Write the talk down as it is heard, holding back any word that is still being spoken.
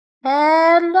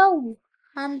Hello,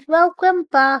 and welcome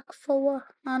back for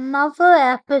another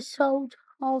episode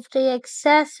of the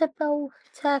Accessible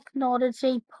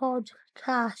Technology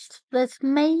Podcast with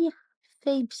me,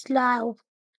 Phoebes Lyle.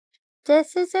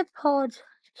 This is a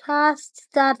podcast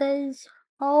that is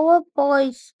all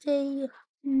about the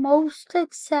most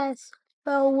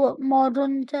accessible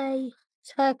modern day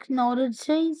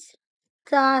technologies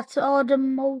that are the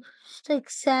most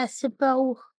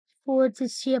accessible for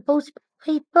disabled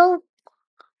people,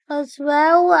 as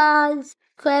well as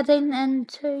getting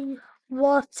into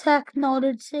what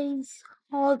technologies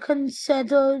are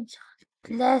considered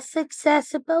less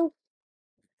accessible,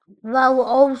 while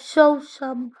also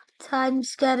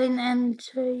sometimes getting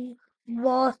into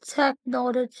what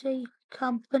technology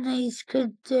companies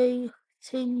could do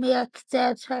to make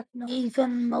their technology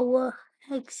even more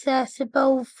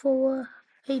accessible for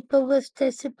people with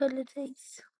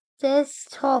disabilities. This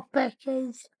topic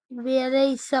is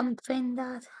really something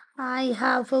that I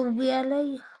have a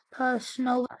really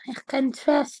personal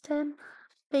interest in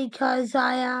because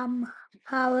I am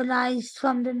paralyzed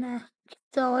from the neck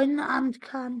down and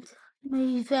can't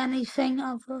move anything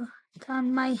other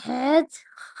than my head,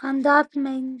 and that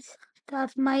means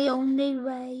that my only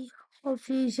way of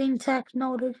using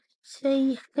technology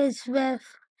is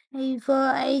with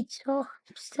either a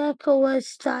chopstick or a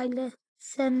stylus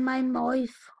in my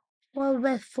mouth or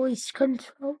with voice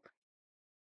control.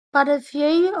 But if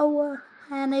you or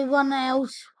anyone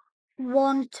else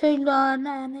want to learn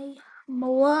any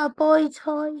more about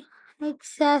how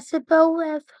accessible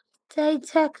everyday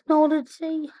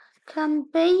technology can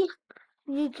be,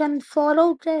 you can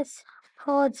follow this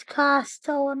podcast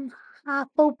on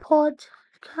Apple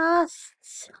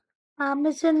Podcasts,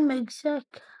 Amazon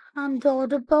Music, and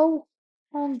Audible,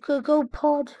 on Google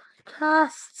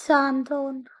Podcasts, and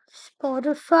on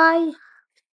Spotify.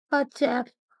 But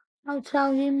I'll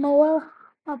tell you more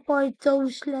about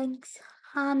those links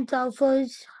and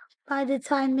others by the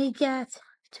time we get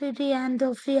to the end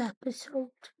of the episode.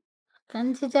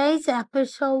 In today's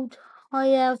episode,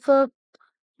 however,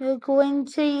 you're going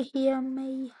to hear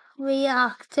me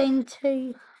reacting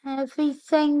to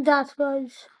everything that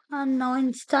was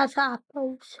announced at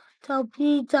Apple's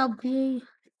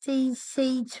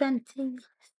WWDC23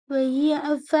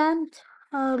 event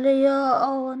earlier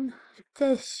on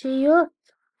this year.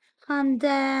 And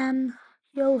then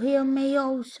you'll hear me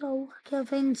also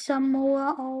giving some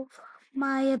more of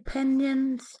my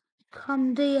opinions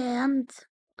come the end.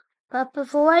 But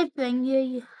before I bring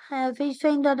you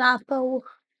everything that Apple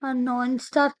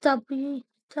announced at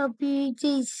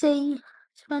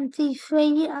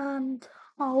WWDC23 and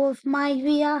all of my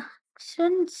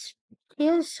reactions,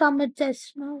 here's some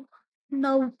additional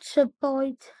notes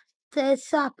about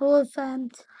this Apple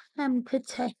event in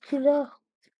particular.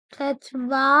 It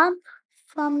ran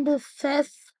from the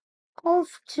 5th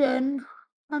of June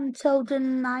until the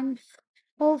 9th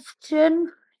of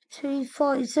June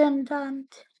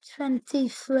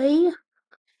 2023,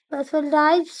 with a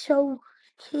live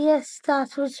showcase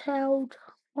that was held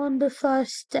on the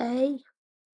first day.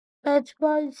 It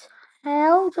was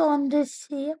held on the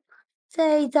same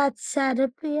day that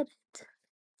celebrated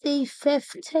the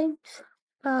 15th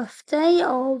birthday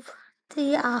of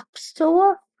the App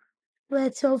Store,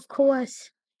 which of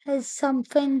course is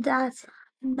something that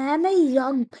many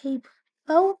young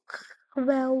people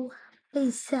will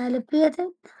be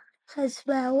celebrating, as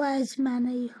well as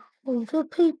many older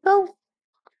people.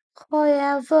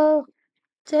 However,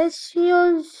 this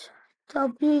year's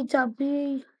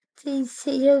WWDC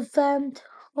event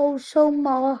also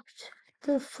marked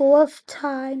the 4th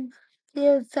time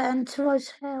the event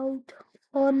was held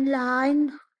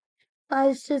online,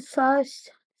 as the first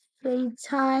 3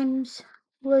 times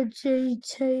were due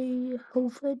to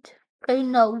COVID. Who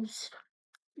knows?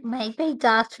 Maybe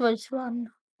that was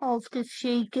one of the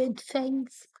few good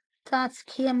things that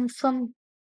came from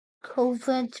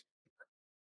COVID,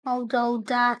 although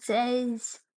that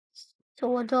is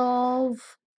sort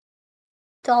of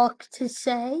dark to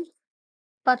say.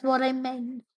 But what I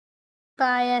mean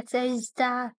by it is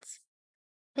that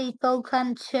people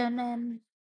can tune in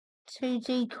to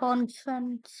the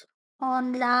conference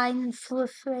online for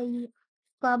free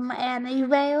from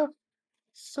anywhere,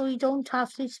 so you don't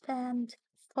have to spend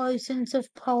thousands of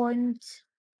pounds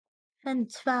in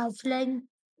travelling.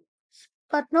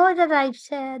 But now that I've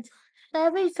said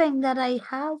everything that I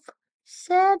have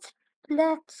said,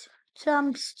 let's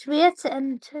jump straight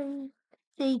into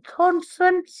the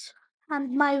conference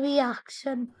and my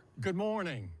reaction. Good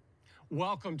morning.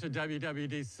 Welcome to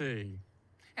WWDC.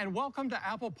 And welcome to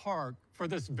Apple Park for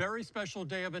this very special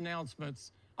day of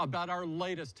announcements about our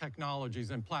latest technologies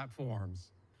and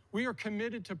platforms. We are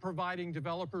committed to providing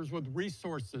developers with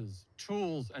resources,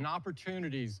 tools, and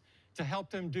opportunities to help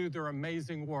them do their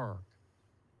amazing work.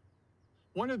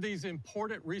 One of these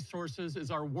important resources is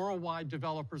our Worldwide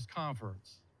Developers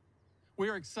Conference. We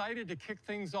are excited to kick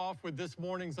things off with this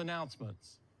morning's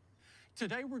announcements.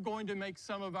 Today, we're going to make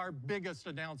some of our biggest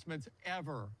announcements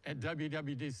ever at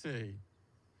WWDC.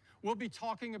 We'll be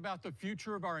talking about the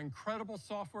future of our incredible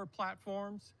software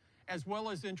platforms, as well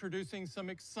as introducing some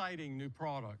exciting new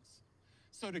products.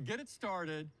 So to get it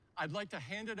started, I'd like to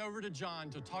hand it over to John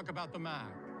to talk about the Mac.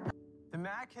 The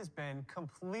Mac has been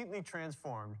completely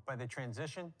transformed by the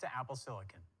transition to Apple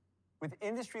Silicon, with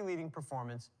industry-leading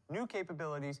performance, new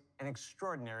capabilities, and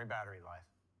extraordinary battery life.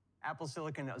 Apple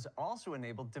Silicon has also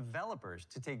enabled developers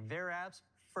to take their apps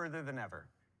further than ever.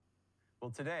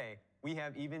 Well, today, we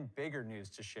have even bigger news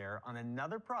to share on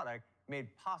another product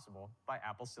made possible by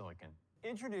Apple Silicon.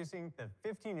 Introducing the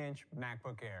 15-inch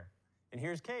MacBook Air. And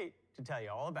here's Kate to tell you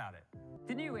all about it.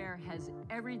 The new Air has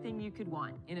everything you could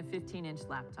want in a 15-inch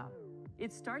laptop.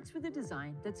 It starts with a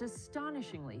design that's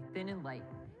astonishingly thin and light,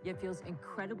 yet feels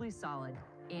incredibly solid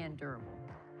and durable.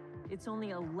 It's only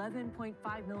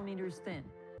 11.5 millimeters thin.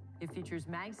 It features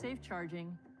MagSafe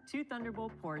charging, 2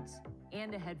 Thunderbolt ports,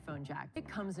 and a headphone jack. It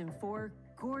comes in 4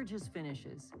 gorgeous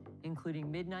finishes,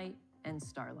 including Midnight and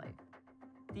Starlight.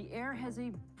 The Air has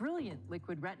a brilliant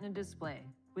liquid retina display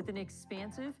with an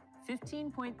expansive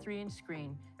 15.3-inch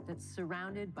screen that's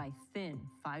surrounded by thin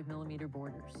 5mm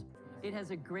borders. It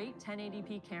has a great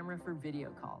 1080p camera for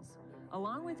video calls,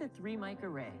 along with a 3-mic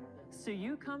array, so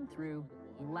you come through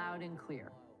loud and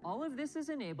clear. All of this is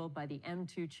enabled by the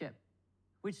M2 chip,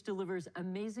 which delivers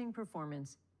amazing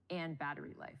performance and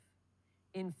battery life.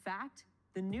 In fact,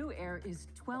 the new Air is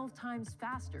 12 times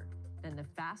faster than the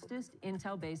fastest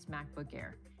Intel-based MacBook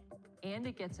Air, and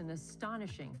it gets an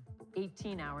astonishing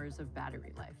 18 hours of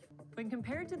battery life. When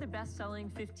compared to the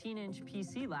best-selling 15-inch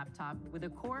PC laptop with a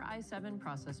Core i7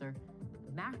 processor,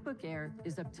 MacBook Air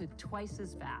is up to twice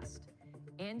as fast,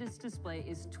 and its display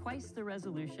is twice the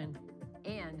resolution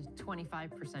and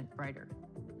 25% brighter.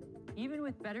 Even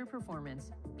with better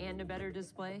performance and a better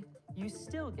display, you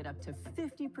still get up to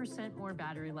 50% more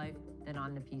battery life than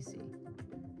on the PC.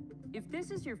 If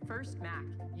this is your first Mac,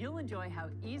 you'll enjoy how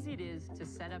easy it is to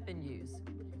set up and use.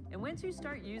 And once you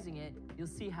start using it, you'll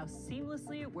see how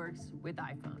seamlessly it works with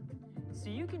iPhone. So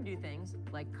you can do things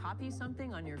like copy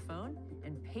something on your phone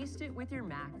and paste it with your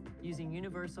Mac using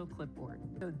Universal Clipboard.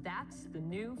 So that's the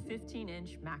new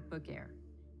 15-inch MacBook Air.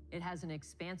 It has an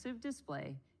expansive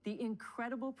display, the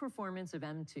incredible performance of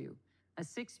M2, a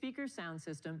 6-speaker sound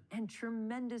system, and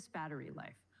tremendous battery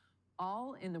life,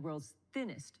 all in the world's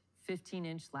thinnest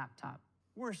 15-inch laptop.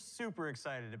 We're super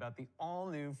excited about the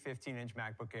all-new 15-inch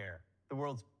MacBook Air, the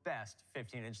world's best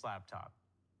 15-inch laptop.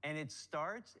 And it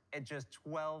starts at just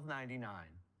 $12.99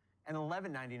 and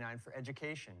 $11.99 for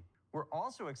education. We're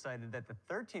also excited that the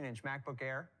 13-inch MacBook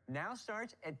Air now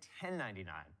starts at $10.99,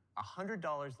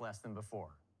 $100 less than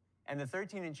before. And the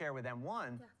 13-inch Air with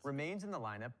M1 remains in the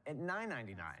lineup at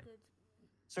 $9.99.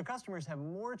 So customers have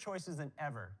more choices than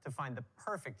ever to find the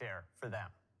perfect Air for them.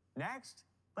 Next,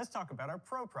 let's talk about our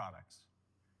Pro products.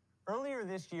 Earlier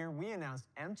this year, we announced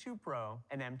M2 Pro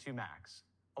and M2 Max,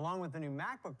 along with the new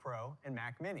MacBook Pro and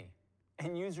Mac Mini,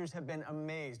 and users have been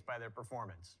amazed by their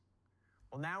performance.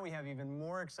 Well, now we have even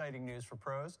more exciting news for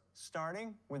pros,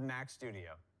 starting with Mac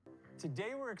Studio.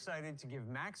 Today, we're excited to give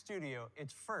Mac Studio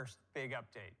its first big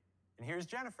update. And here's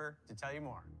Jennifer to tell you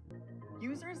more.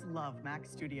 Users love Mac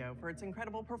Studio for its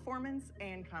incredible performance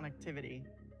and connectivity.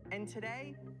 And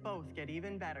today, both get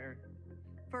even better.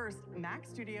 First, Mac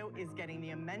Studio is getting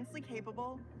the immensely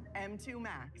capable M2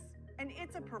 Max, and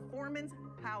it's a performance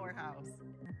powerhouse.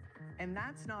 And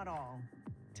that's not all.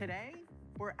 Today,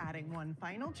 we're adding one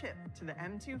final chip to the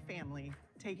M2 family,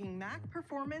 taking Mac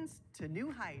performance to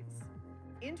new heights.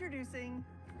 Introducing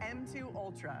M2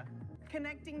 Ultra.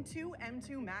 Connecting 2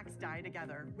 M2 Max die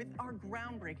together with our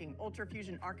groundbreaking Ultra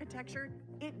Fusion architecture,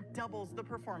 it doubles the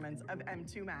performance of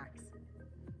M2 Max.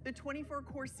 The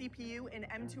 24-core CPU in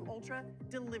M2 Ultra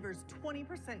delivers 20%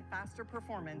 faster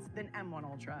performance than M1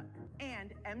 Ultra.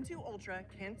 And M2 Ultra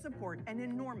can support an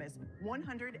enormous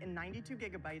 192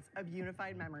 gigabytes of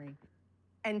unified memory.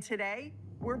 And today,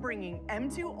 we're bringing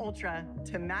M2 Ultra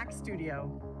to Mac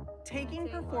Studio, taking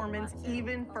performance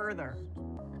even further.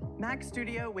 Mac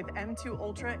Studio with M2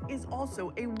 Ultra is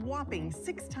also a whopping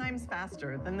 6 times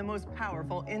faster than the most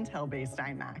powerful Intel-based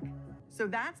iMac. So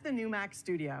that's the new Mac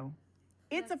Studio.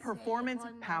 It's a performance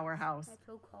powerhouse,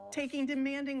 taking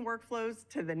demanding workflows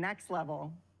to the next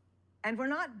level. And we're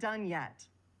not done yet.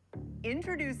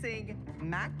 Introducing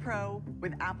Mac Pro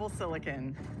with Apple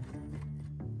Silicon.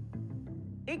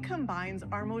 It combines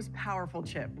our most powerful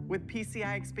chip with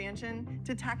PCI expansion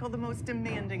to tackle the most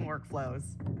demanding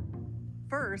workflows.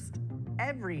 First,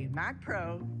 every Mac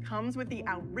Pro comes with the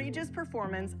outrageous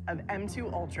performance of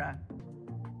M2 Ultra.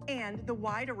 And the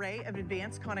wide array of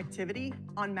advanced connectivity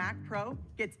on Mac Pro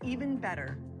gets even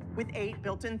better with 8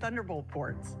 built-in Thunderbolt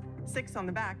ports, 6 on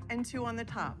the back and 2 on the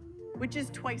top, which is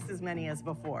twice as many as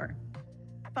before.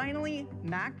 Finally,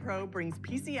 Mac Pro brings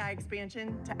PCI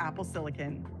expansion to Apple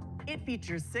Silicon. It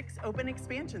features 6 open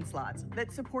expansion slots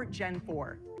that support Gen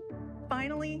 4.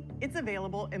 Finally, it's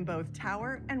available in both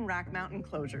tower and rack mount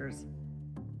enclosures.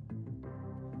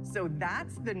 So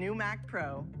that's the new Mac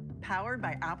Pro, powered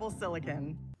by Apple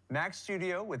Silicon. Mac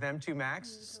Studio with M2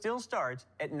 Max still starts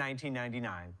at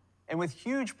 $19.99. And with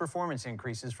huge performance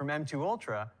increases from M2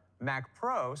 Ultra, Mac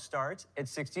Pro starts at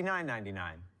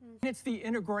 $69.99. It's the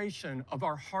integration of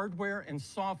our hardware and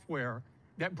software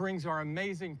that brings our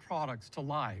amazing products to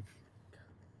life.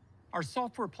 Our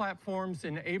software platforms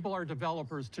enable our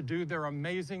developers to do their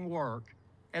amazing work,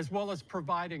 as well as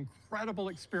provide incredible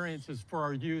experiences for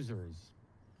our users.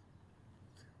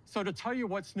 So to tell you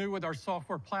what's new with our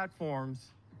software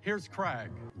platforms, here's Craig.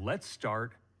 Let's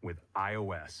start with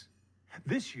iOS.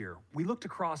 This year, we looked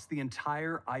across the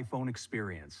entire iPhone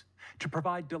experience to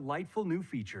provide delightful new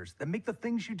features that make the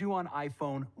things you do on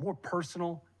iPhone more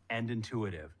personal and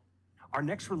intuitive. Our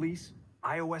next release,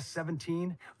 iOS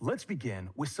 17, let's begin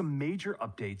with some major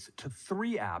updates to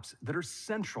 3 apps that are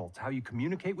central to how you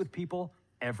communicate with people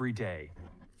every day: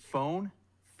 Phone,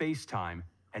 FaceTime,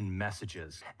 and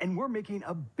Messages. And we're making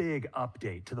a big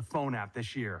update to the Phone app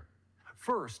this year.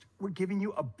 First, we're giving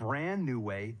you a brand new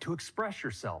way to express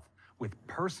yourself with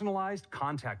personalized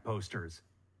contact posters.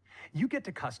 You get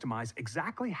to customize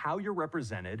exactly how you're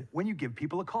represented when you give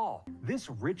people a call. This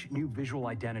rich new visual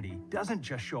identity doesn't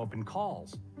just show up in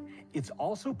calls. It's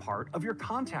also part of your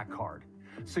contact card,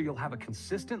 so you'll have a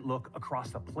consistent look across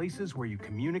the places where you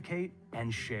communicate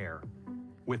and share.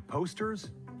 With posters,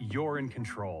 you're in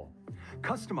control.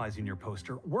 Customizing your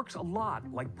poster works a lot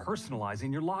like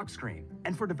personalizing your lock screen.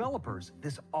 And for developers,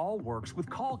 this all works with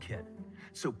CallKit.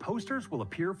 So posters will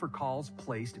appear for calls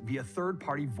placed via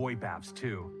third-party VoIP apps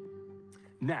too.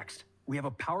 Next, we have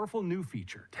a powerful new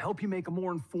feature to help you make a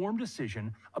more informed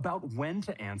decision about when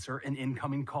to answer an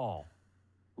incoming call: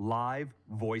 live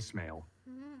voicemail.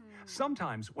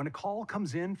 Sometimes when a call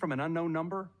comes in from an unknown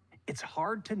number, it's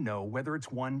hard to know whether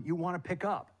it's one you want to pick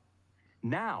up.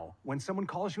 Now, when someone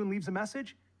calls you and leaves a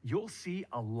message, you'll see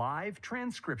a live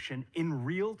transcription in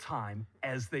real time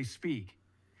as they speak.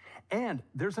 And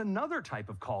there's another type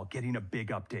of call getting a big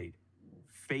update: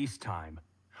 FaceTime,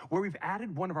 where we've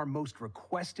added one of our most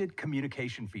requested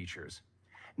communication features.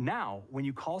 Now, when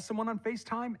you call someone on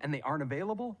FaceTime and they aren't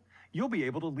available, you'll be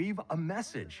able to leave a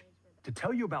message. To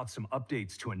tell you about some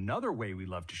updates to another way we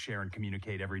love to share and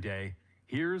communicate every day,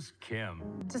 here's Kim.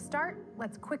 To start,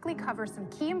 let's quickly cover some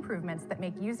key improvements that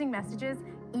make using Messages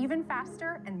even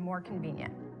faster and more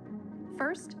convenient.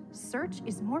 First, search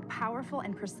is more powerful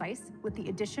and precise with the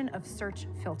addition of search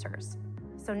filters.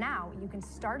 So now you can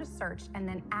start a search and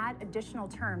then add additional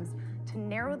terms to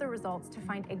narrow the results to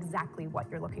find exactly what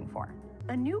you're looking for.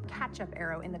 A new catch-up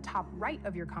arrow in the top right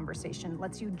of your conversation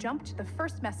lets you jump to the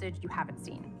first message you haven't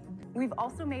seen. We've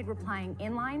also made replying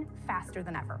inline faster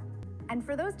than ever. And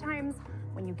for those times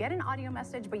when you get an audio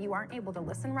message but you aren't able to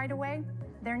listen right away,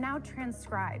 they're now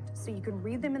transcribed so you can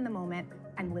read them in the moment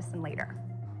and listen later.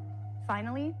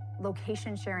 Finally,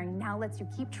 location sharing now lets you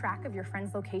keep track of your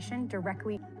friend's location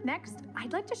directly. Next,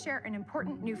 I'd like to share an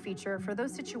important new feature for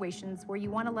those situations where you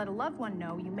want to let a loved one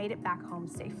know you made it back home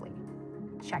safely: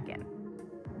 check-in.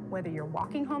 Whether you're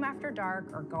walking home after dark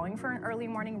or going for an early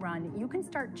morning run, you can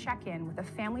start check-in with a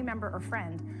family member or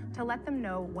friend to let them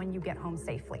know when you get home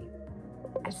safely.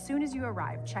 As soon as you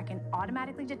arrive, check-in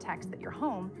automatically detects that you're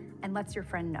home and lets your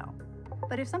friend know.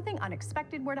 But if something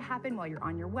unexpected were to happen while you're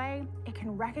on your way, it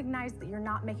can recognize that you're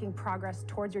not making progress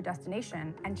towards your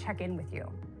destination and check in with you.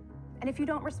 And if you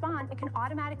don't respond, it can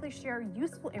automatically share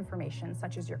useful information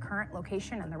such as your current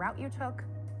location and the route you took.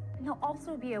 And you'll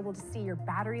also be able to see your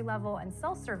battery level and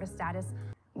cell service status.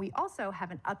 We also have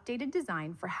an updated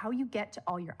design for how you get to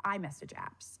all your iMessage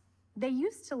apps. They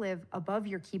used to live above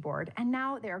your keyboard, and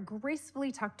now they are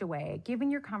gracefully tucked away, giving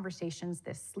your conversations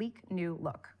this sleek new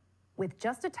look. With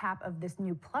just a tap of this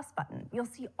new plus button, you'll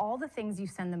see all the things you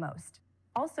send the most.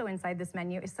 Also inside this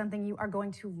menu is something you are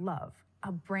going to love: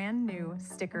 a brand new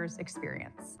stickers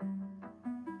experience.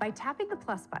 By tapping the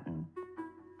plus button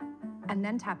and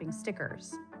then tapping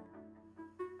stickers,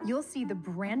 you'll see the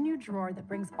brand new drawer that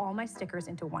brings all my stickers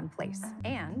into one place.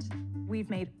 And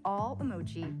we've made all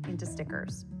emoji into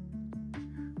stickers.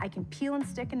 I can peel and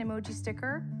stick an emoji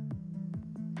sticker,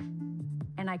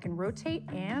 and I can rotate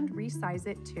and resize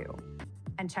it too.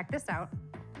 And check this out.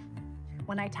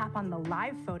 When I tap on the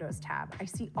Live Photos tab, I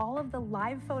see all of the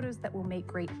live photos that will make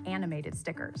great animated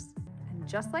stickers. And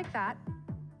just like that,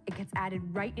 it gets added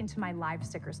right into my Live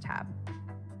Stickers tab.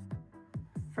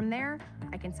 From there,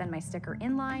 I can send my sticker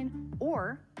inline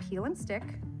or peel and stick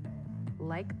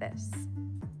like this.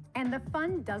 And the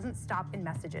fun doesn't stop in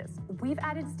Messages. We've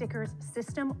added stickers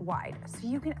system-wide, so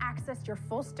you can access your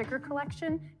full sticker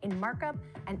collection in markup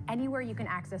and anywhere you can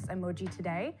access emoji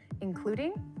today,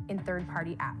 including in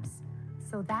third-party apps.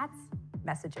 So that's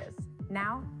Messages.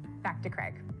 Now, back to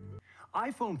Craig.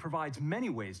 iPhone provides many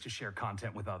ways to share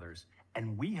content with others,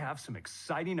 and we have some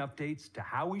exciting updates to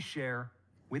how we share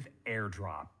with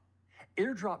AirDrop.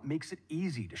 AirDrop makes it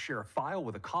easy to share a file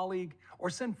with a colleague or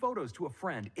send photos to a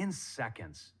friend in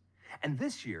seconds. And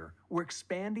this year, we're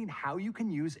expanding how you can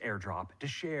use AirDrop to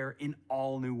share in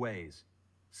all new ways,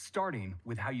 starting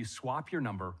with how you swap your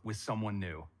number with someone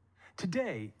new.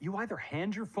 Today, you either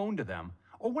hand your phone to them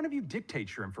or one of you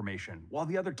dictates your information while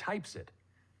the other types it.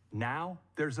 Now,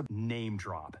 there's a name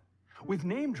drop. With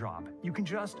name drop, you can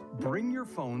just bring your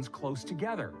phones close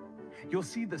together. You'll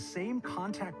see the same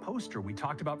contact poster we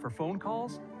talked about for phone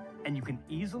calls, and you can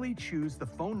easily choose the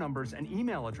phone numbers and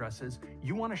email addresses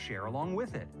you want to share along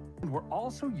with it. And we're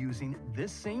also using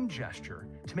this same gesture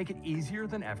to make it easier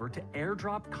than ever to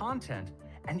AirDrop content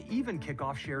and even kick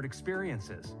off shared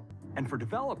experiences. And for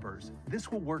developers,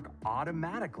 this will work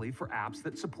automatically for apps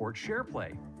that support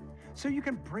SharePlay. So you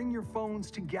can bring your phones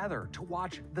together to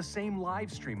watch the same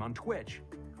live stream on Twitch,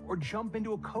 or jump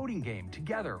into a coding game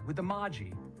together with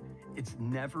Emoji. It's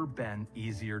never been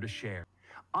easier to share.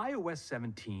 iOS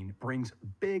 17 brings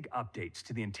big updates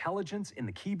to the intelligence in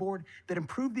the keyboard that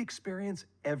improve the experience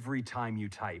every time you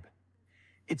type.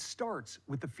 It starts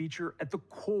with the feature at the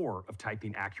core of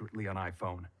typing accurately on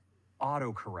iPhone,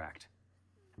 autocorrect.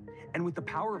 And with the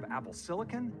power of Apple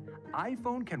Silicon,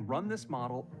 iPhone can run this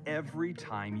model every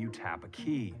time you tap a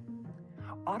key.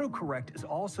 Autocorrect is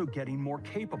also getting more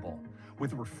capable,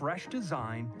 with refreshed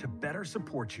design to better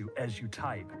support you as you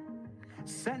type.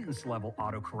 Sentence-level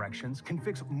autocorrections can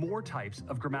fix more types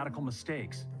of grammatical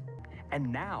mistakes.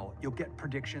 And now you'll get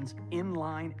predictions in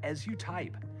line as you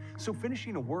type, so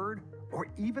finishing a word or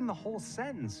even the whole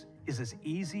sentence is as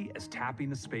easy as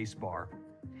tapping the space bar.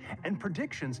 And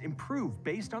predictions improve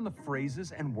based on the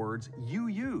phrases and words you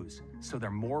use, so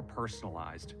they're more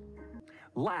personalized.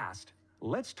 Last,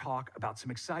 let's talk about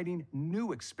some exciting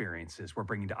new experiences we're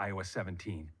bringing to iOS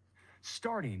 17,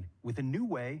 starting with a new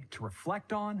way to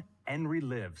reflect on and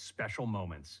relive special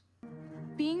moments.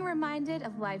 Being reminded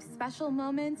of life's special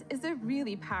moments is a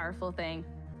really powerful thing.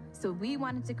 So we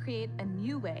wanted to create a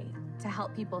new way to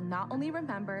help people not only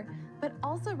remember, but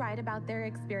also write about their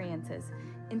experiences,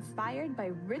 inspired by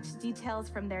rich details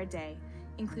from their day,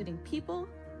 including people,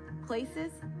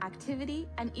 places, activity,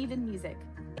 and even music.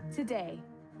 Today,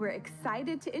 we're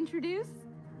excited to introduce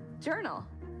Journal,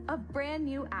 a brand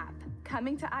new app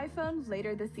coming to iPhone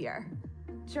later this year.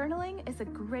 Journaling is a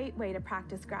great way to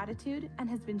practice gratitude and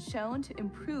has been shown to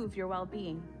improve your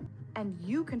well-being. And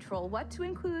you control what to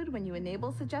include when you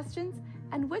enable suggestions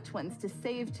and which ones to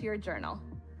save to your journal.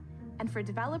 And for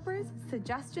developers,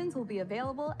 suggestions will be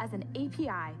available as an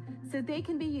API, so they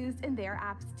can be used in their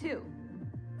apps too.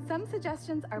 Some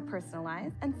suggestions are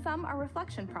personalized and some are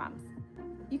reflection prompts.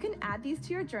 You can add these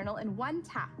to your journal in one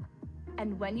tap.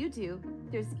 And when you do,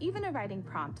 there's even a writing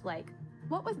prompt like,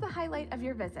 what was the highlight of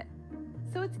your visit?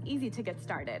 So it's easy to get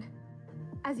started.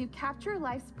 As you capture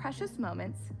life's precious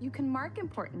moments, you can mark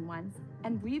important ones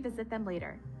and revisit them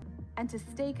later. And to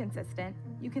stay consistent,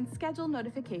 you can schedule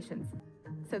notifications.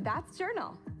 So that's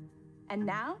Journal. And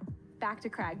now, back to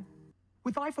Craig.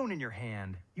 With iPhone in your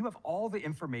hand, you have all the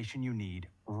information you need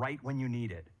right when you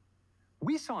need it.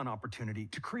 We saw an opportunity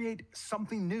to create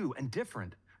something new and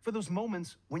different for those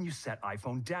moments when you set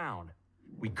iPhone down.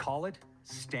 We call it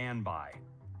Standby.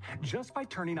 Just by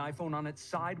turning iPhone on its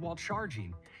side while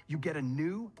charging, you get a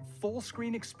new,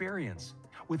 full-screen experience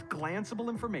with glanceable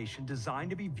information designed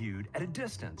to be viewed at a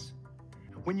distance.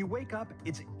 When you wake up,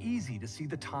 it's easy to see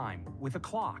the time with a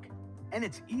clock, and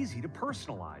it's easy to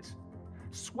personalize.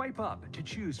 Swipe up to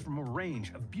choose from a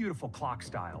range of beautiful clock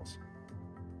styles.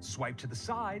 Swipe to the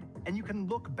side, and you can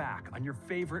look back on your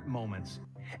favorite moments.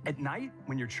 At night,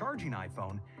 when you're charging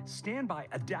iPhone, Standby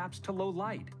adapts to low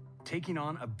light, taking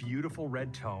on a beautiful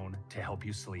red tone to help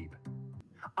you sleep.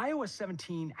 iOS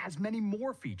 17 has many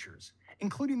more features,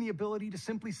 including the ability to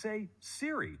simply say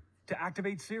Siri to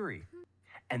activate Siri.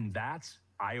 And that's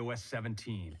iOS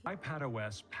 17.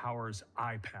 iPadOS powers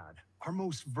iPad, our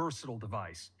most versatile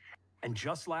device. And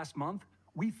just last month,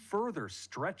 we further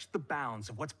stretched the bounds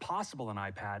of what's possible on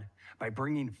iPad by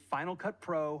bringing Final Cut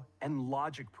Pro and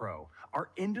Logic Pro,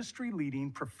 our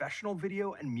industry-leading professional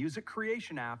video and music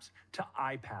creation apps, to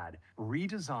iPad,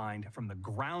 redesigned from the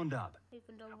ground up.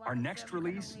 Our next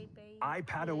release,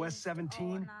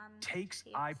 iPadOS17, takes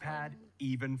iPad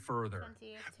even further,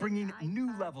 bringing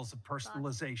new levels of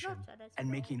personalization and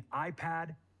making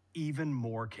iPad even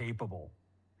more capable,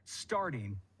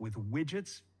 starting with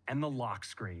widgets and the lock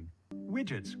screen.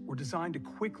 Widgets were designed to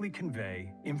quickly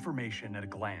convey information at a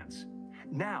glance.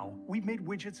 Now, we've made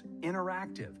widgets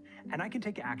interactive, and I can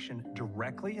take action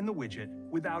directly in the widget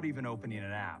without even opening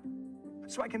an app.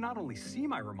 So I can not only see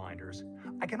my reminders,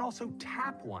 I can also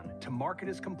tap one to mark it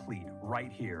as complete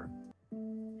right here.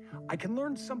 I can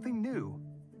learn something new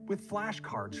with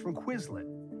flashcards from Quizlet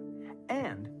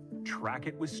and track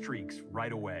it with streaks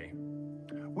right away.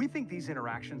 We think these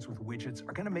interactions with widgets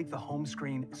are going to make the home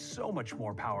screen so much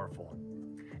more powerful.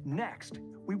 Next,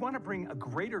 we want to bring a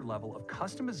greater level of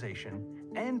customization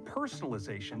and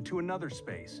personalization to another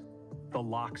space, the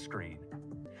lock screen.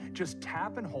 Just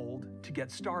tap and hold to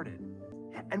get started.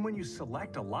 And when you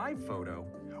select a live photo,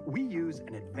 we use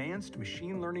an advanced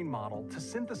machine learning model to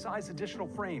synthesize additional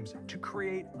frames to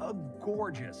create a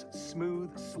gorgeous,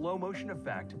 smooth, slow motion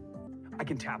effect. I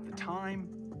can tap the time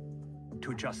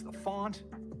to adjust the font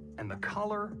and the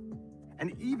color,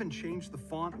 and even change the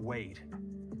font weight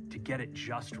to get it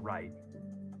just right.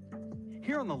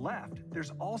 Here on the left,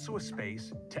 there's also a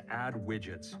space to add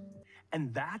widgets.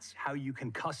 And that's how you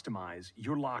can customize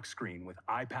your lock screen with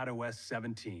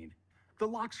iPadOS17. The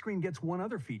lock screen gets one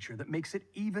other feature that makes it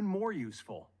even more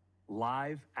useful: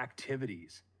 live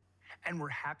activities. And we're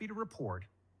happy to report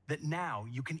that now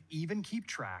you can even keep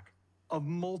track of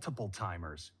multiple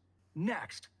timers.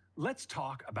 Next, let's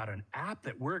talk about an app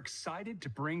that we're excited to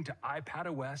bring to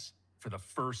iPadOS for the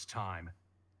first time: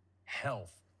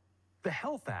 Health. The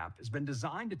Health app has been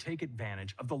designed to take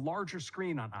advantage of the larger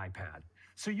screen on iPad,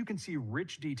 so you can see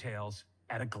rich details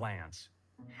at a glance.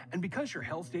 And because your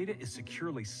health data is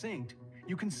securely synced,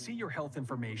 you can see your health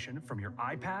information from your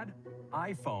iPad,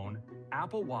 iPhone,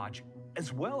 Apple Watch,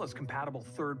 as well as compatible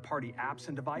third-party apps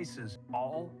and devices,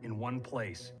 all in one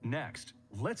place. Next,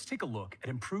 let's take a look at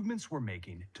improvements we're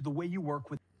making to the way you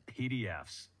work with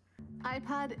PDFs.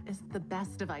 iPad is the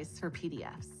best device for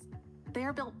PDFs. They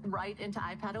are built right into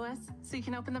iPadOS, so you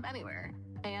can open them anywhere.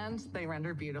 And they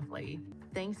render beautifully.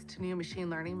 Thanks to new machine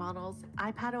learning models,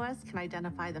 iPadOS can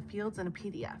identify the fields in a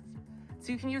PDF,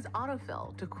 so you can use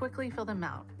autofill to quickly fill them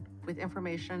out with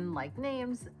information like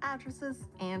names, addresses,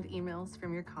 and emails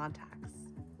from your contacts.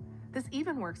 This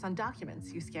even works on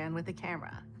documents you scan with the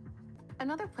camera.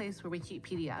 Another place where we keep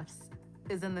PDFs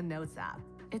is in the Notes app.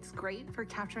 It's great for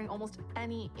capturing almost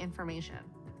any information,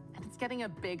 and it's getting a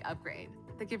big upgrade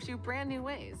that gives you brand new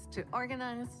ways to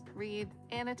organize, read,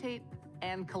 annotate,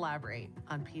 and collaborate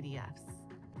on PDFs.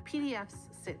 PDFs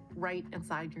sit right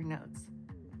inside your notes.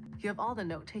 You have all the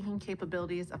note-taking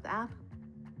capabilities of the app,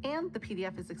 and the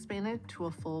PDF is expanded to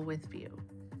a full width view.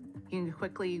 You can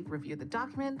quickly review the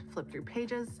document, flip through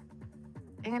pages,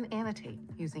 and annotate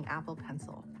using Apple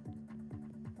Pencil.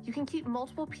 You can keep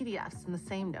multiple PDFs in the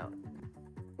same note.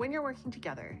 When you're working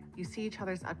together, you see each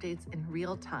other's updates in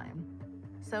real time.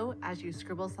 So as you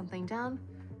scribble something down,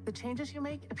 the changes you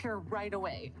make appear right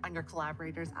away on your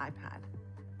collaborator's iPad.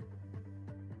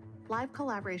 Live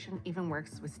collaboration even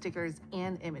works with stickers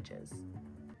and images.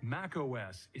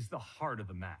 macOS is the heart of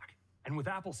the Mac, and with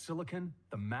Apple Silicon,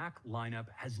 the Mac lineup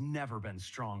has never been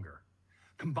stronger.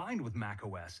 Combined with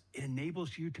macOS, it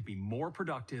enables you to be more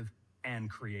productive and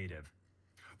creative.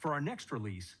 For our next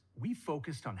release, we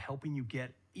focused on helping you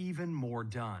get even more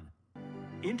done.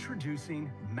 Introducing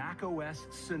macOS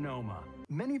Sonoma.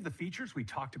 Many of the features we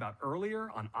talked about earlier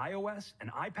on iOS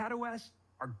and iPadOS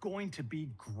are going to be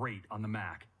great on the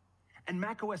Mac. And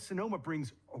macOS Sonoma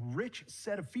brings a rich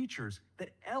set of features that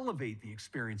elevate the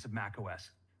experience of macOS,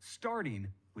 starting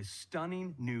with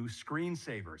stunning new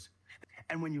screensavers.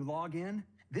 And when you log in,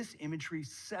 this imagery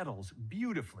settles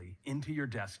beautifully into your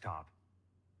desktop.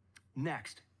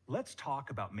 Next, let's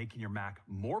talk about making your Mac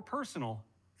more personal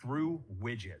through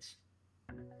widgets.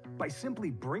 By simply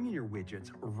bringing your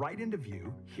widgets right into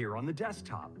view here on the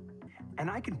desktop. And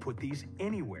I can put these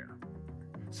anywhere.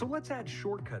 So let's add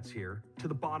shortcuts here to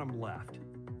the bottom left.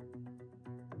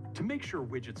 To make sure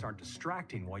widgets aren't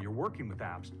distracting while you're working with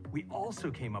apps, we also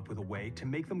came up with a way to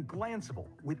make them glanceable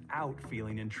without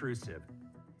feeling intrusive.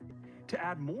 To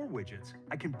add more widgets,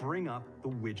 I can bring up the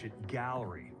widget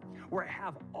gallery, where I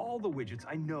have all the widgets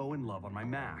I know and love on my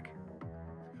Mac.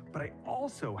 But I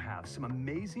also have some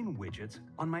amazing widgets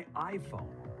on my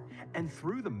iPhone. And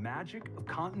through the magic of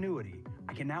continuity,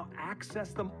 I can now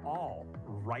access them all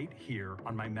right here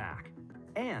on my Mac.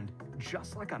 And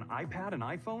just like on iPad and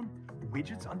iPhone,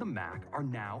 widgets on the Mac are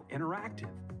now interactive.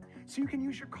 So you can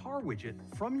use your car widget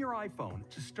from your iPhone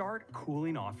to start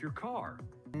cooling off your car.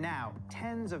 Now,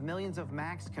 tens of millions of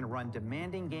Macs can run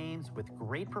demanding games with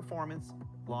great performance,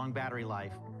 long battery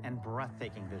life, and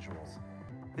breathtaking visuals.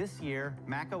 This year,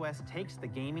 macOS takes the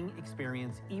gaming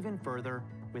experience even further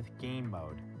with Game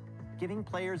Mode, giving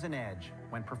players an edge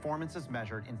when performance is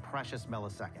measured in precious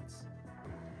milliseconds.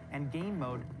 And Game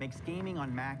Mode makes gaming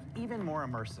on Mac even more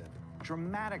immersive,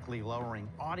 dramatically lowering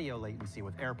audio latency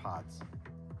with AirPods,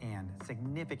 and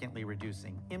significantly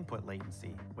reducing input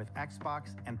latency with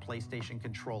Xbox and PlayStation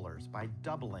controllers by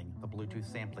doubling the Bluetooth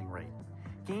sampling rate.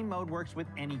 Game Mode works with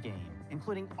any game,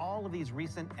 including all of these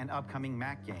recent and upcoming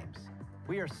Mac games.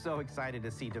 We are so excited to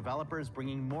see developers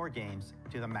bringing more games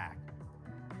to the Mac.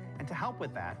 And to help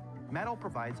with that, Metal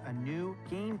provides a new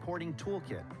game porting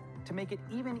toolkit to make it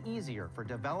even easier for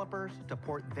developers to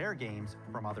port their games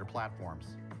from other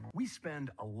platforms. We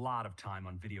spend a lot of time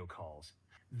on video calls.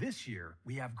 This year,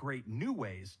 we have great new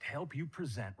ways to help you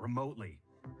present remotely.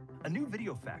 A new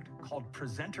video effect called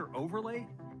Presenter Overlay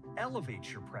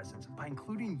elevates your presence by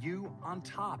including you on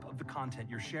top of the content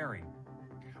you're sharing.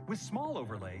 With Small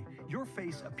Overlay, your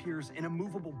face appears in a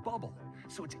movable bubble,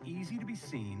 so it's easy to be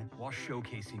seen while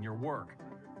showcasing your work.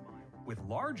 With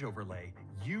Large Overlay,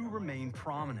 you remain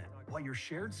prominent while your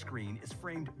shared screen is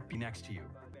framed next to you.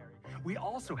 We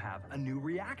also have a new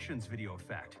Reactions video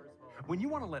effect. When you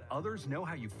want to let others know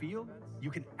how you feel,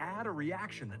 you can add a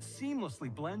reaction that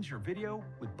seamlessly blends your video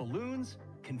with balloons,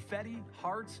 confetti,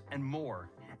 hearts, and more.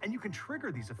 And you can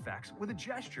trigger these effects with a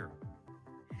gesture.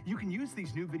 You can use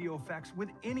these new video effects with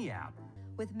any app.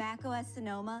 With macOS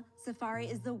Sonoma, Safari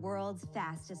is the world's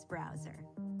fastest browser.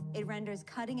 It renders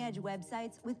cutting-edge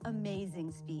websites with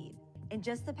amazing speed. In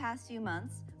just the past few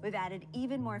months, we've added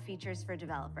even more features for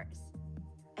developers.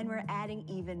 And we're adding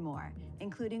even more,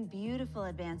 including beautiful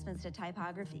advancements to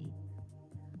typography.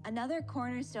 Another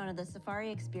cornerstone of the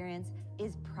Safari experience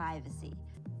is privacy.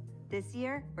 This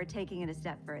year, we're taking it a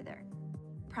step further.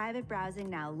 Private browsing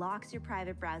now locks your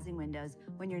private browsing windows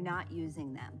when you're not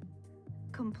using them,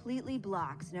 completely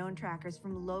blocks known trackers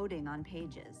from loading on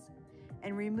pages,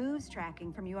 and removes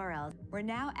tracking from URLs. We're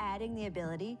now adding the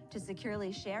ability to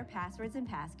securely share passwords and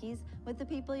passkeys with the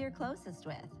people you're closest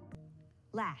with.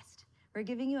 Last, we're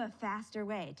giving you a faster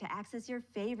way to access your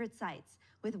favorite sites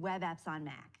with web apps on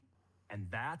Mac. And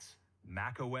that's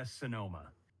macOS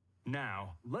Sonoma.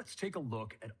 Now, let's take a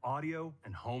look at audio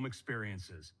and home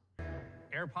experiences.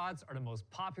 AirPods are the most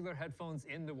popular headphones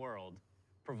in the world,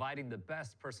 providing the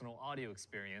best personal audio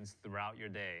experience throughout your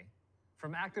day.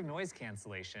 From active noise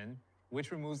cancellation,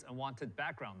 which removes unwanted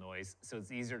background noise so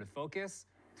it's easier to focus,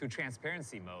 to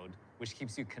transparency mode, which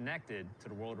keeps you connected to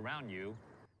the world around you.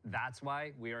 That's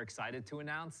why we are excited to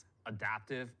announce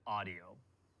Adaptive Audio.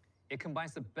 It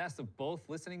combines the best of both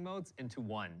listening modes into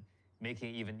one, making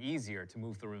it even easier to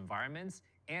move through environments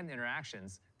and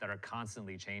interactions that are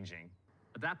constantly changing.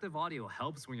 Adaptive Audio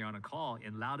helps when you're on a call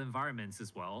in loud environments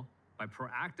as well by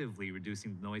proactively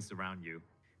reducing the noise around you.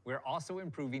 We're also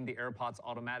improving the AirPods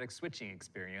automatic switching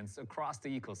experience across the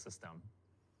ecosystem.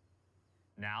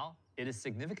 Now, it is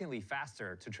significantly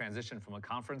faster to transition from a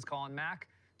conference call on Mac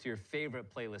to your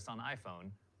favorite playlist on iPhone,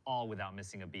 all without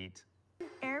missing a beat.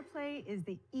 AirPlay is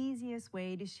the easiest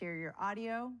way to share your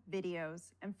audio,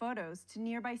 videos, and photos to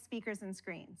nearby speakers and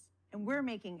screens. And we're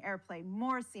making AirPlay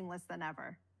more seamless than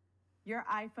ever. Your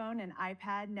iPhone and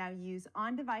iPad now use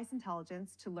on-device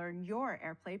intelligence to learn your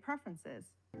AirPlay preferences.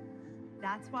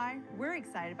 That's why we're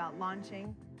excited about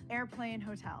launching AirPlay in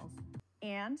hotels.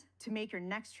 And to make your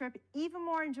next trip even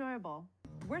more enjoyable,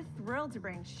 we're thrilled to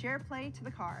bring SharePlay to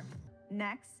the car.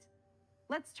 Next,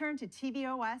 let's turn to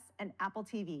tvOS and Apple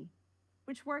TV,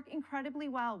 which work incredibly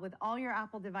well with all your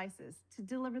Apple devices to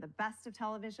deliver the best of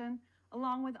television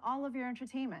along with all of your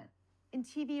entertainment. In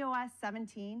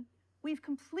tvOS17, we've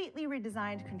completely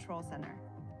redesigned Control Center,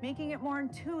 making it more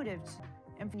intuitive.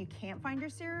 And when you can't find your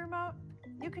Siri remote,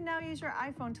 you can now use your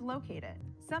iPhone to locate it.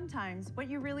 Sometimes what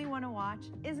you really want to watch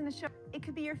isn't a show. It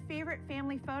could be your favorite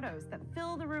family photos that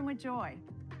fill the room with joy.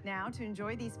 Now, to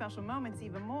enjoy these special moments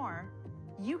even more,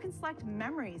 you can select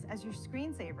Memories as your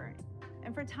screensaver.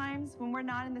 And for times when we're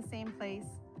not in the same place,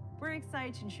 we're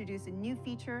excited to introduce a new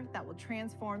feature that will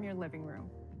transform your living room.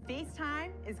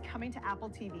 FaceTime is coming to Apple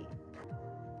TV.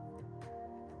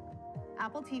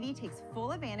 Apple TV takes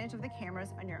full advantage of the cameras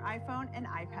on your iPhone and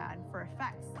iPad for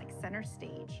effects like center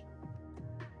stage.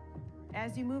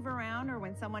 As you move around or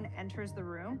when someone enters the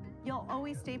room, you'll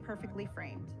always stay perfectly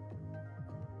framed.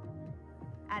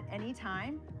 At any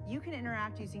time, you can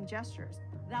interact using gestures.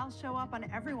 That'll show up on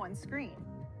everyone's screen.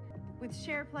 With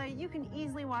SharePlay, you can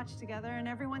easily watch together and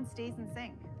everyone stays in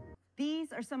sync.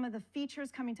 These are some of the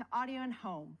features coming to audio and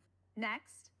home.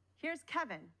 Next, here's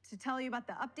Kevin to tell you about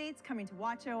the updates coming to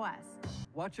watchOS.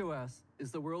 watchOS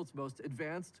is the world's most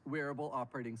advanced wearable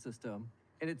operating system,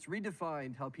 and it's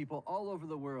redefined how people all over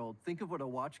the world think of what a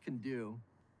watch can do.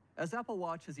 As Apple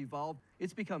Watch has evolved,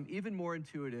 it's become even more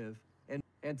intuitive,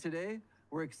 and today,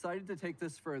 we're excited to take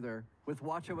this further with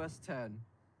watchOS 10.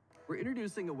 We're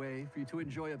introducing a way for you to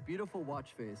enjoy a beautiful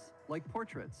watch face, like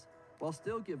portraits, while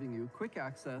still giving you quick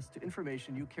access to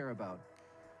information you care about.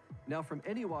 Now, from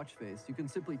any watch face, you can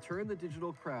simply turn the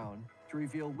digital crown to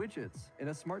reveal widgets in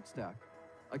a smart stack.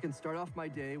 I can start off my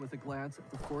day with a glance at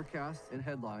the forecasts and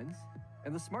headlines,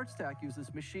 and the smart stack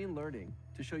uses machine learning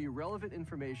to show you relevant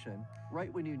information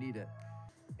right when you need it.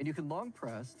 And you can long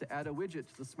press to add a widget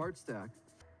to the smart stack.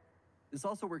 This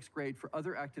also works great for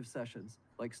other active sessions,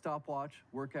 like stopwatch,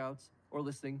 workouts, or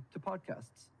listening to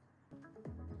podcasts.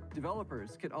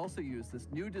 Developers can also use this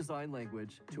new design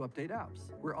language to update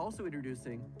apps. We're also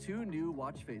introducing 2 new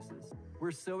watch faces.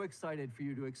 We're so excited for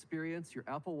you to experience your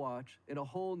Apple Watch in a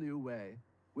whole new way,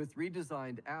 with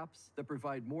redesigned apps that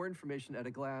provide more information at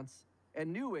a glance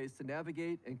and new ways to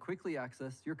navigate and quickly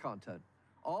access your content,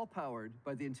 all powered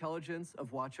by the intelligence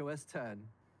of watchOS 10.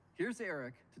 Here's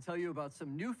Eric to tell you about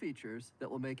some new features that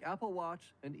will make Apple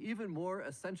Watch an even more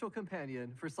essential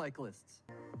companion for cyclists.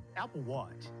 Apple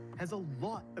Watch has a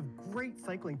lot of great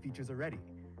cycling features already,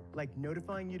 like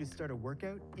notifying you to start a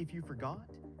workout if you forgot,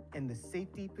 and the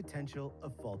safety potential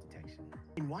of fall detection.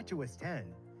 In watchOS 10,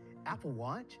 Apple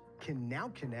Watch can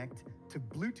now connect to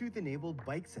Bluetooth-enabled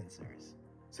bike sensors,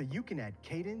 so you can add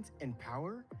cadence and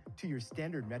power to your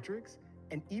standard metrics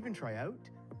and even try out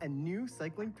a new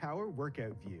cycling power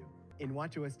workout view. In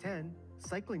watchOS 10,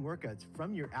 cycling workouts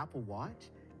from your Apple Watch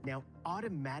now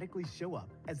automatically show up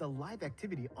as a live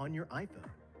activity on your iPhone.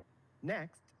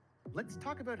 Next, let's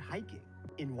talk about hiking.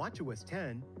 In watchOS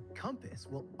 10, Compass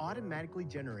will automatically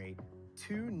generate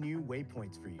 2 new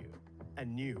waypoints for you. A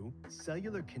new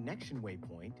cellular connection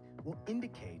waypoint will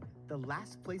indicate the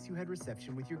last place you had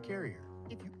reception with your carrier,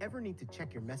 if you ever need to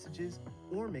check your messages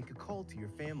or make a call to your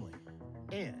family.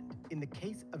 And in the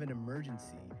case of an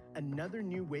emergency, another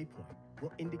new waypoint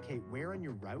will indicate where on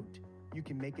your route you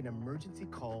can make an emergency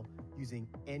call using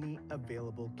any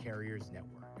available carrier's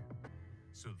network.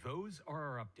 So those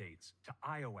are our updates to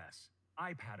iOS,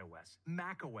 iPadOS,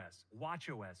 macOS,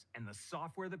 watchOS, and the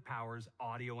software that powers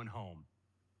audio and home.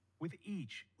 With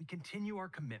each, we continue our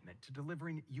commitment to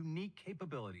delivering unique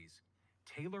capabilities,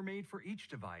 tailor-made for each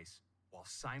device, while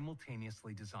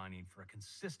simultaneously designing for a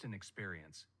consistent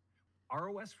experience. Our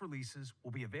OS releases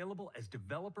will be available as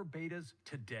developer betas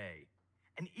today,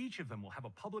 and each of them will have a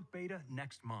public beta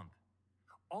next month.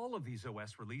 All of these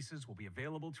OS releases will be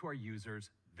available to our users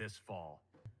this fall.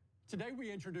 Today, we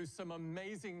introduced some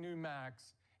amazing new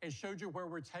Macs and showed you where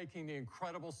we're taking the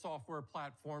incredible software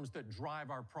platforms that drive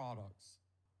our products.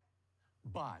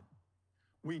 But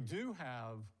we do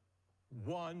have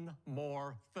one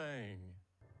more thing.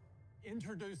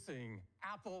 Introducing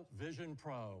Apple Vision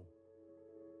Pro.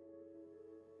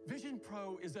 Vision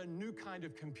Pro is a new kind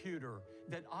of computer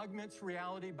that augments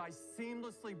reality by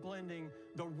seamlessly blending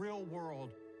the real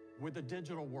world with the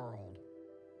digital world.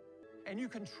 And you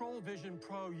control Vision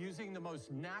Pro using the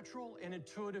most natural and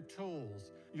intuitive tools,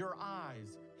 your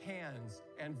eyes, hands,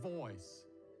 and voice.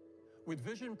 With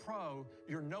Vision Pro,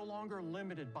 you're no longer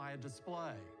limited by a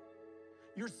display.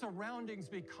 Your surroundings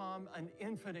become an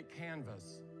infinite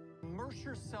canvas. Immerse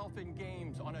yourself in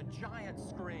games on a giant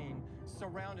screen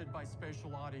surrounded by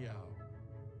spatial audio.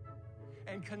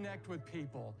 And connect with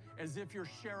people as if you're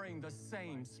sharing the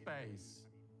same space.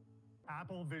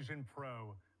 Apple Vision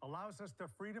Pro allows us the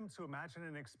freedom to imagine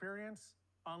an experience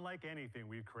unlike anything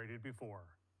we've created before.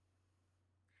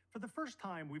 For the first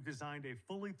time, we've designed a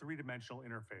fully three-dimensional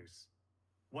interface,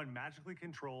 one magically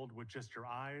controlled with just your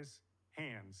eyes,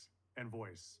 hands, and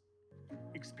voice.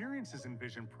 Experiences in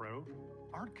Vision Pro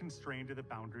aren't constrained to the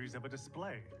boundaries of a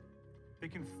display. They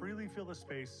can freely fill the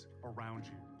space around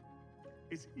you.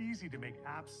 It's easy to make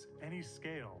apps any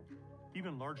scale,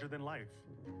 even larger than life.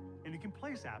 And you can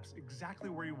place apps exactly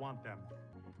where you want them.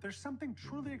 There's something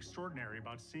truly extraordinary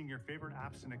about seeing your favorite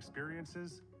apps and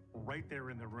experiences right there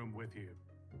in the room with you.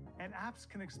 And apps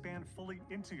can expand fully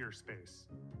into your space,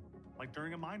 like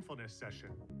during a mindfulness session.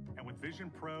 And with Vision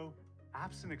Pro,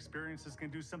 apps and experiences can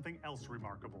do something else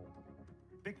remarkable.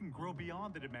 They can grow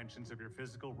beyond the dimensions of your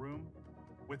physical room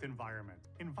with environment.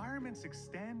 Environments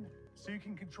extend so you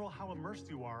can control how immersed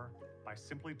you are by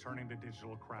simply turning the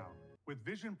digital crown. With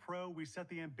Vision Pro, we set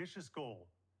the ambitious goal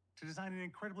to design an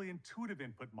incredibly intuitive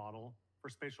input model for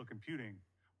spatial computing,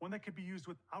 one that could be used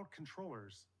without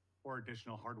controllers or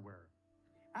additional hardware.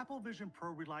 Apple Vision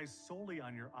Pro relies solely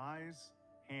on your eyes,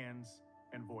 hands,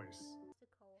 and voice.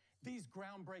 These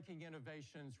groundbreaking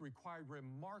innovations required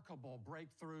remarkable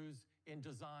breakthroughs in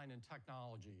design and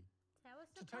technology.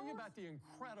 To tell you about the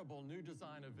incredible new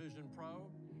design of Vision Pro,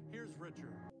 here's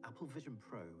Richard. Apple Vision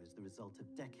Pro is the result of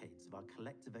decades of our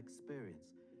collective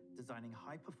experience designing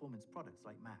high-performance products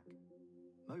like Mac,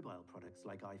 mobile products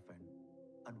like iPhone,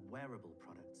 and wearable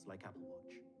products like Apple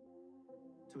Watch.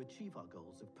 To achieve our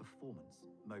goals of performance,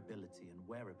 mobility, and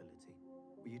wearability,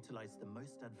 we utilize the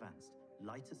most advanced,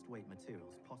 lightest weight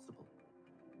materials possible.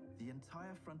 The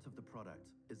entire front of the product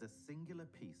is a singular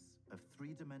piece of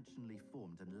three-dimensionally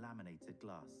formed and laminated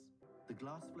glass. The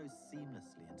glass flows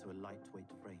seamlessly into a lightweight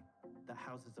frame that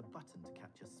houses a button to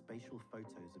capture spatial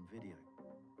photos and video,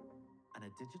 and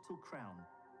a digital crown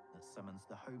that summons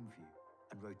the home view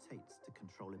and rotates to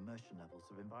control immersion levels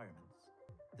of environments.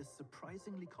 This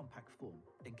surprisingly compact form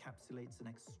encapsulates an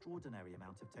extraordinary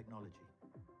amount of technology: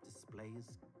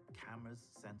 displays, cameras,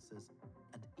 sensors,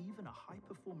 and even a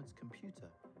high-performance computer,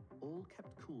 all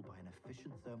kept cool by an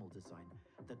efficient thermal design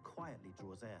that quietly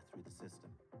draws air through the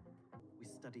system. We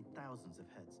studied thousands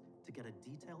of heads to get a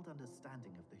detailed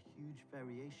understanding of the huge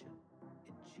variation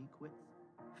in cheek width,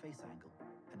 face angle,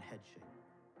 and head shape.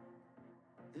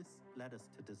 This led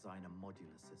us to design a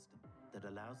modular system that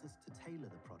allows us to tailor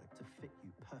the product to fit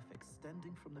you perfect.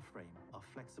 Extending from the frame are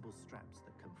flexible straps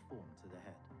that conform to the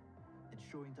head,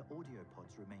 ensuring the audio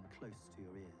pods remain close to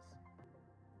your ears.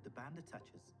 The band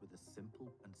attaches with a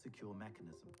simple and secure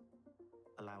mechanism,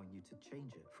 allowing you to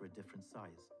change it for a different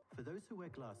size. For those who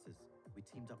wear glasses, we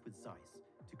teamed up with Zeiss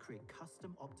to create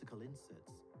custom optical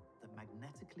inserts that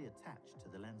magnetically attach to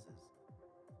the lenses.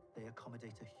 They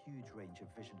accommodate a huge range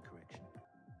of vision correction.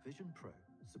 Vision Pro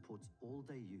supports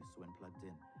all-day use when plugged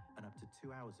in and up to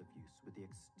 2 hours of use with the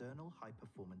external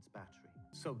high-performance battery.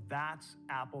 So that's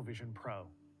Apple Vision Pro.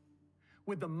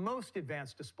 With the most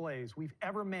advanced displays we've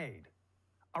ever made,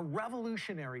 a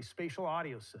revolutionary spatial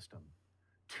audio system,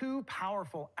 2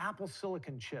 powerful Apple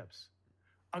Silicon chips,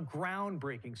 a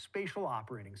groundbreaking spatial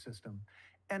operating system,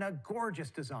 and a gorgeous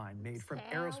design made from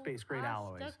aerospace-grade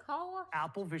alloys,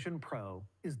 Apple Vision Pro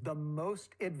is the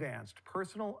most advanced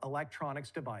personal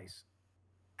electronics device.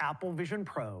 Apple Vision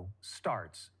Pro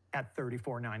starts at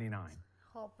 $34.99.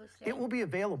 It will be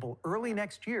available early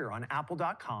next year on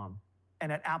Apple.com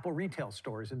and at Apple retail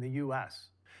stores in the US.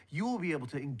 You will be able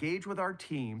to engage with our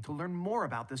team to learn more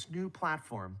about this new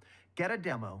platform, get a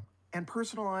demo, and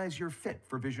personalize your fit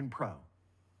for Vision Pro.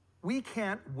 We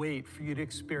can't wait for you to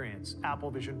experience Apple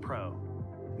Vision Pro.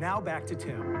 Now back to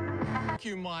Tim. Thank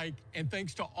you, Mike, and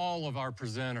thanks to all of our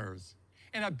presenters.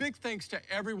 And a big thanks to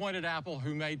everyone at Apple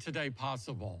who made today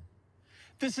possible.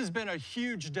 This has been a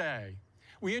huge day.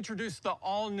 We introduced the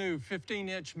all-new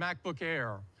 15-inch MacBook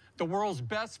Air, the world's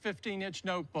best 15-inch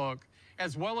notebook,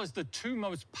 as well as the 2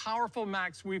 most powerful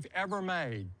Macs we've ever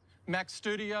made, Mac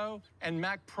Studio and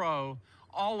Mac Pro,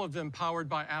 all of them powered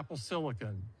by Apple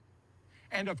Silicon.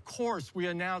 And of course, we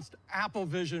announced Apple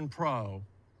Vision Pro.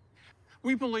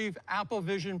 We believe Apple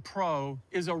Vision Pro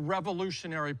is a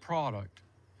revolutionary product.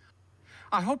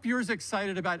 I hope you're as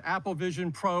excited about Apple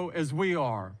Vision Pro as we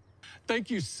are. Thank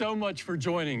you so much for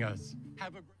joining us.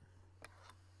 Have a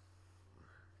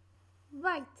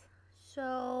Right,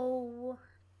 so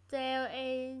there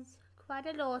is quite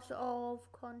a lot of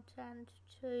content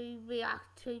to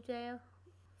react to there.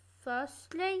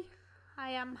 Firstly,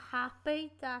 I am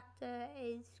happy that there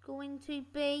is going to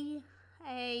be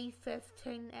a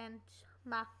 15-inch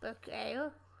MacBook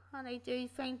Air, and I do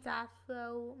think that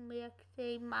will make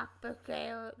the MacBook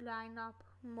Air lineup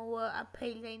more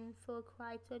appealing for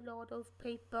quite a lot of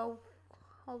people,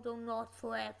 although not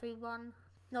for everyone,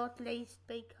 not least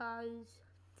because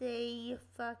the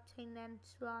 13-inch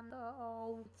ones are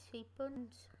all cheapened,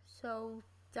 so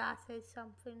that is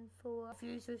something for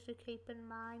users to keep in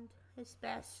mind,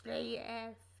 especially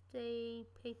if the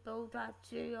people that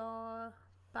you are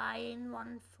buying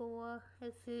one for,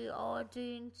 if you are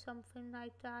doing something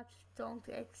like that, don't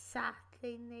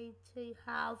exactly need to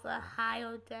have a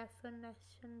higher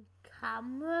definition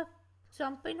camera.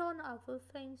 Jumping on other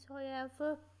things,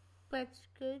 however, it's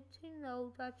good to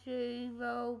know that you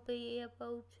will be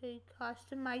able to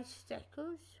customize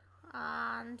stickers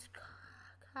and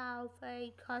have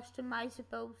a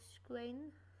customizable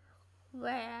screen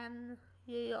when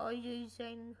you are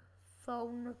using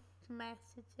phone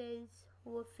messages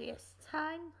or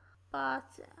FaceTime,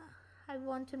 but I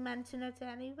want to mention it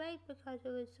anyway because it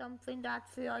was something that I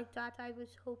feel like that I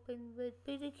was hoping would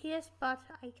be the case, but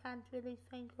I can't really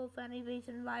think of any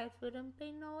reason why it wouldn't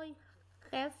be now.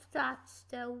 If that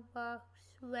still works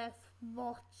with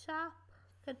WhatsApp,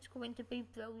 it's going to be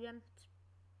brilliant.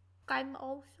 I'm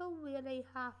also really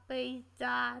happy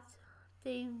that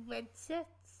the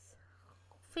widgets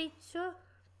feature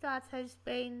that has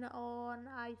been on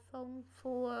iPhone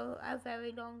for a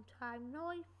very long time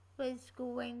now is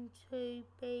going to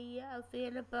be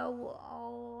available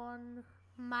on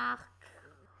Mac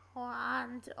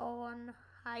and on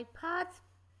iPad,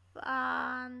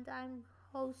 and I'm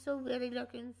also really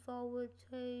looking forward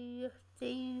to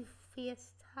the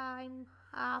FaceTime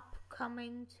app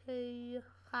coming to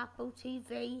Apple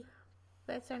TV,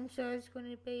 which I'm sure is going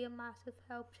to be a massive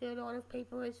help to a lot of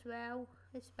people as well,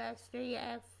 especially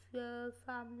if your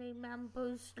family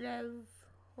members live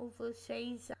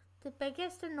overseas. The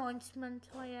biggest announcement,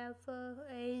 however,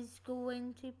 is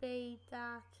going to be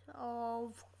that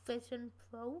of Vision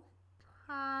Pro,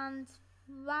 and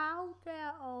while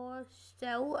there are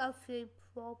still a few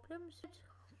problems,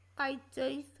 I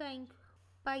do think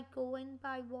by going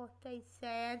by what they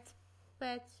said,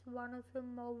 it's one of the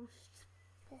most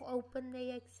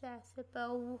openly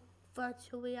accessible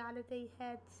virtual reality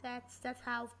headsets that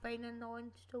have been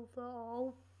announced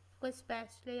overall,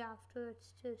 especially after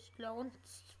it's just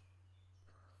launched.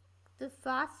 The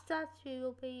fact that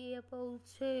you'll be able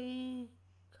to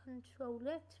control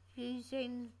it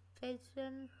using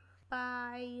vision,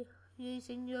 by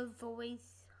using your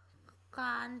voice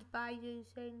and by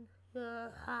using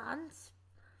your hands,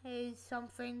 is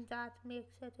something that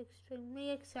makes it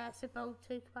extremely accessible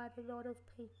to quite a lot of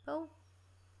people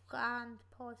and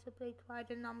possibly quite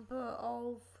a number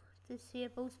of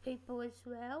disabled people as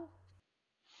well.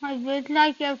 I would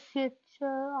like a future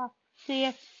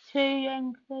update to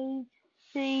include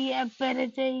the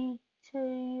ability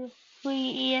to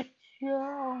create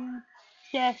your own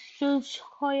gestures,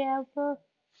 however,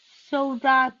 so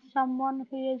that someone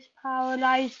who is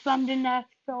paralysed from the neck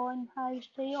down has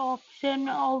the option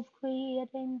of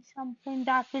creating something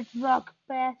that would work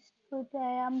best for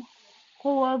them,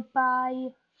 or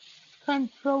by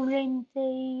controlling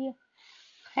the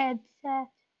headset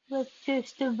with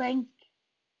just a wink.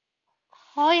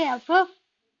 However,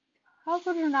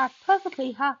 other than that,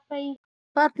 perfectly happy.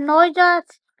 But now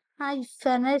that I've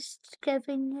finished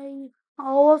giving you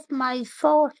all of my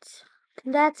thoughts,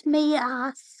 let me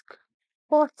ask,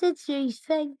 what did you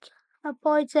think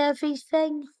about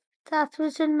everything that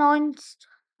was announced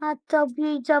at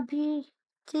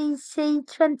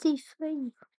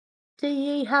WWDC23? Do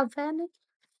you have any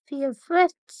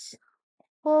favourites?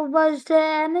 Or was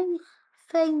there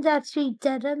anything that you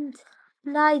didn't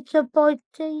like about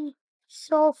the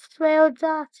software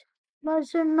that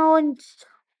was announced,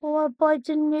 or about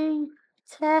the new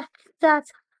tech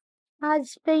that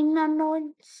has been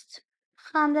announced?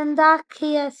 And in that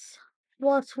case,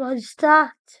 what was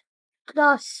that?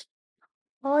 Plus,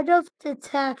 all of the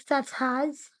tech that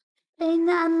has been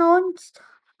announced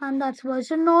and that was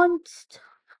announced,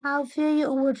 have you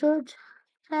ordered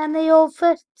any of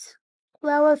it?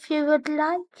 Well, if you would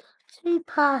like to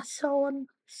pass on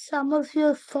some of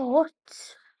your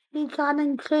thoughts, you can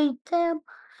include them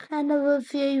in a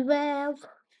review wherever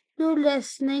you're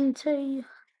listening to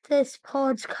this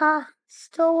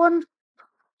podcast on,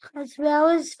 as well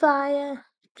as via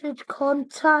the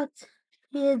contact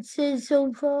pages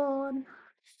over on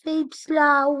Phoebe's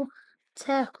Low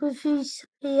Tech Reviews,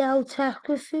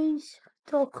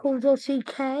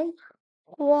 eltechreviews.co.uk,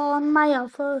 or on my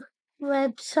other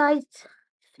website,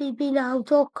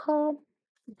 phoebelow.com.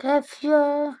 If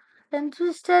you're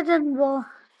interested in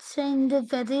watching the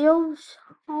videos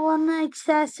on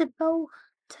accessible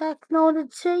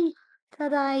technology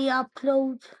that I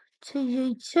upload to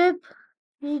YouTube,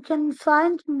 you can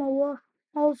find more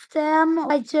of them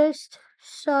by just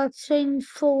searching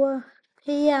for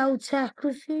PL Tech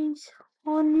Reviews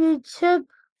on YouTube,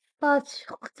 but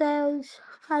there's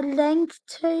a link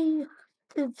to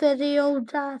the video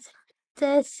that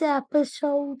this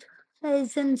episode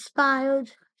is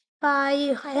inspired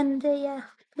by in the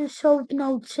episode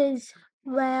notes as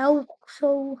well,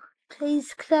 so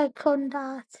please click on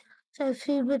that if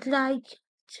you would like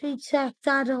to check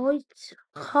that out.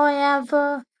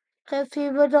 However, if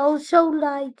you would also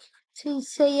like to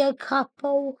see a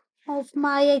couple of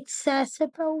my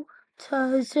accessible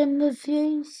tourism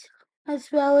reviews,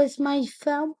 as well as my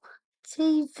film,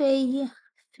 TV,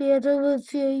 theatre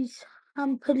reviews,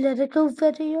 and political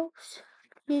videos,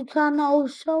 you can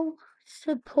also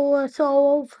support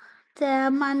all of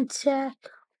them and check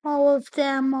all of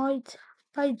them out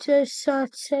by just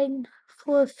searching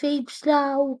for Phoebes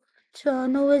Lau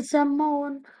journalism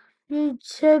on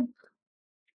YouTube.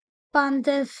 But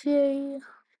if you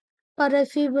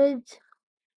would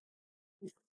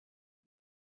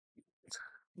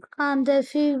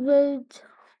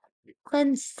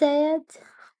instead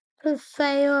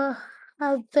prefer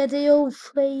a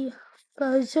video-free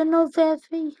version of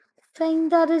everything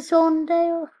that is on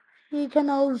there, you can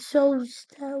also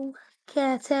still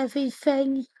get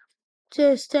everything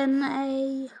just in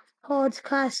a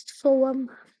podcast form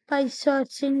by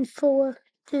searching for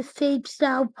the Phoebes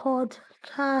Now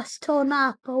podcast on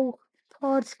Apple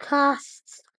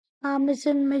Podcasts,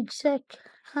 Amazon Music,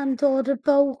 and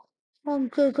Audible on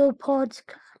Google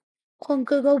Podcasts,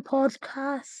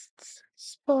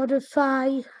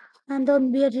 Spotify, and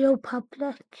on Radio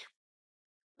Public.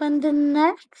 In the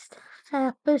next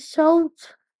episode,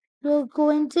 you're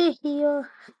going to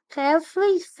hear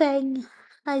everything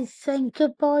I think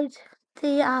about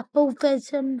the Apple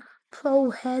Vision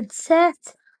Pro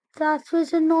headset that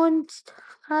was announced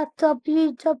at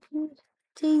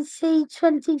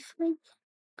WWDC23,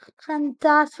 and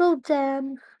that will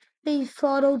then be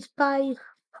followed by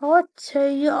part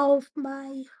 2 of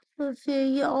my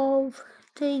review of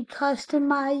the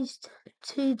customized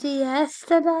 2DS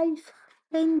that I've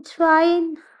been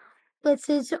trying, which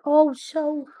is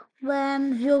also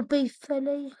when you'll be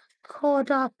fully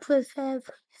caught up with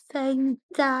everything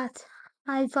that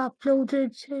I've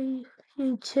uploaded to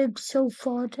YouTube so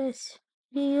far this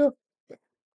year.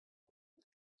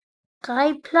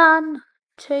 I plan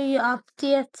to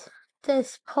update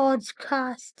this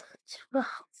podcast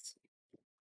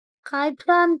I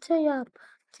plan to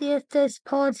update this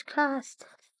podcast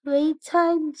 3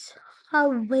 times a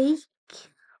week,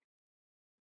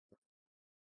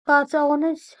 but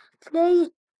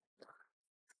honestly,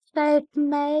 it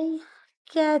may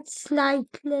get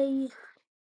slightly,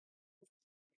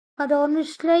 but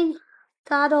honestly,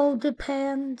 that all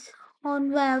depends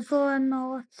on whether or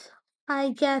not I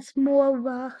get more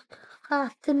work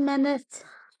at the minute,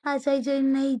 as I do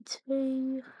need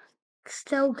to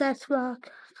still get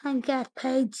work and get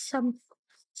paid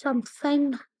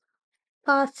something.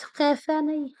 But if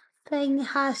anything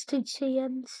has to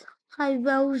change, I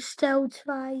will still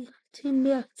try to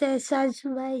make this as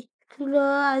regular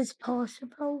as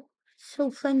possible. So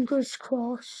fingers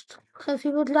crossed. If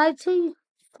you would like to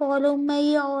follow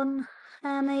me on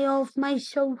any of my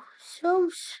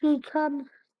socials, you can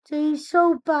do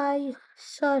so by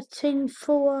searching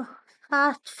for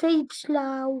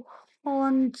 @PhoebesLau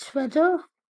on Twitter,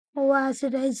 or as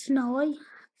it is now,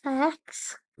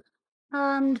 X,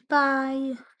 and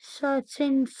by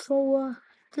searching for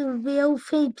the real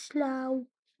Phoebes Lau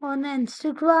on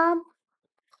Instagram.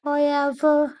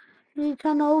 However, you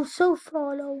can also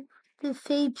follow the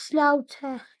Phoebes Lau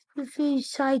Tech Review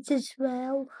site as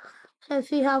well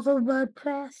if you have a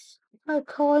WordPress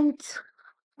account,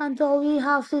 and all you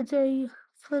have to do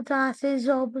for that is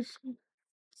obviously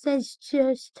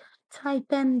just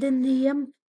type in the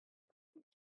name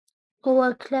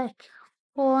or click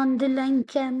on the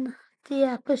link in the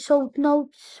episode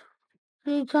notes.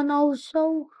 You can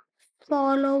also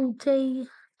follow the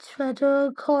Twitter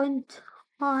account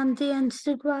and the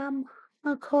Instagram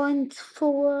account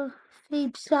for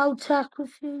Phoebes Now Tech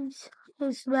Reviews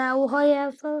as well.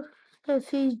 However,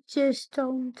 if you just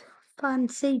don't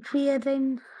fancy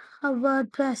creating a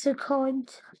WordPress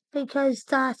account, because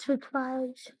that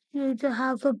requires you to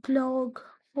have a blog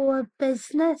or a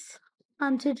business,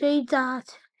 and to do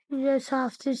that, you just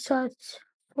have to search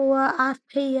for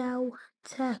 @PL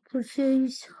Tech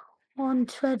Reviews on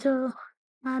Twitter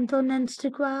and on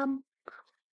Instagram.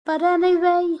 But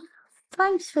anyway,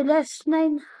 thanks for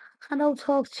listening, and I'll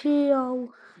talk to you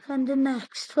all in the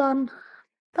next one.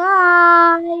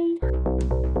 Bye!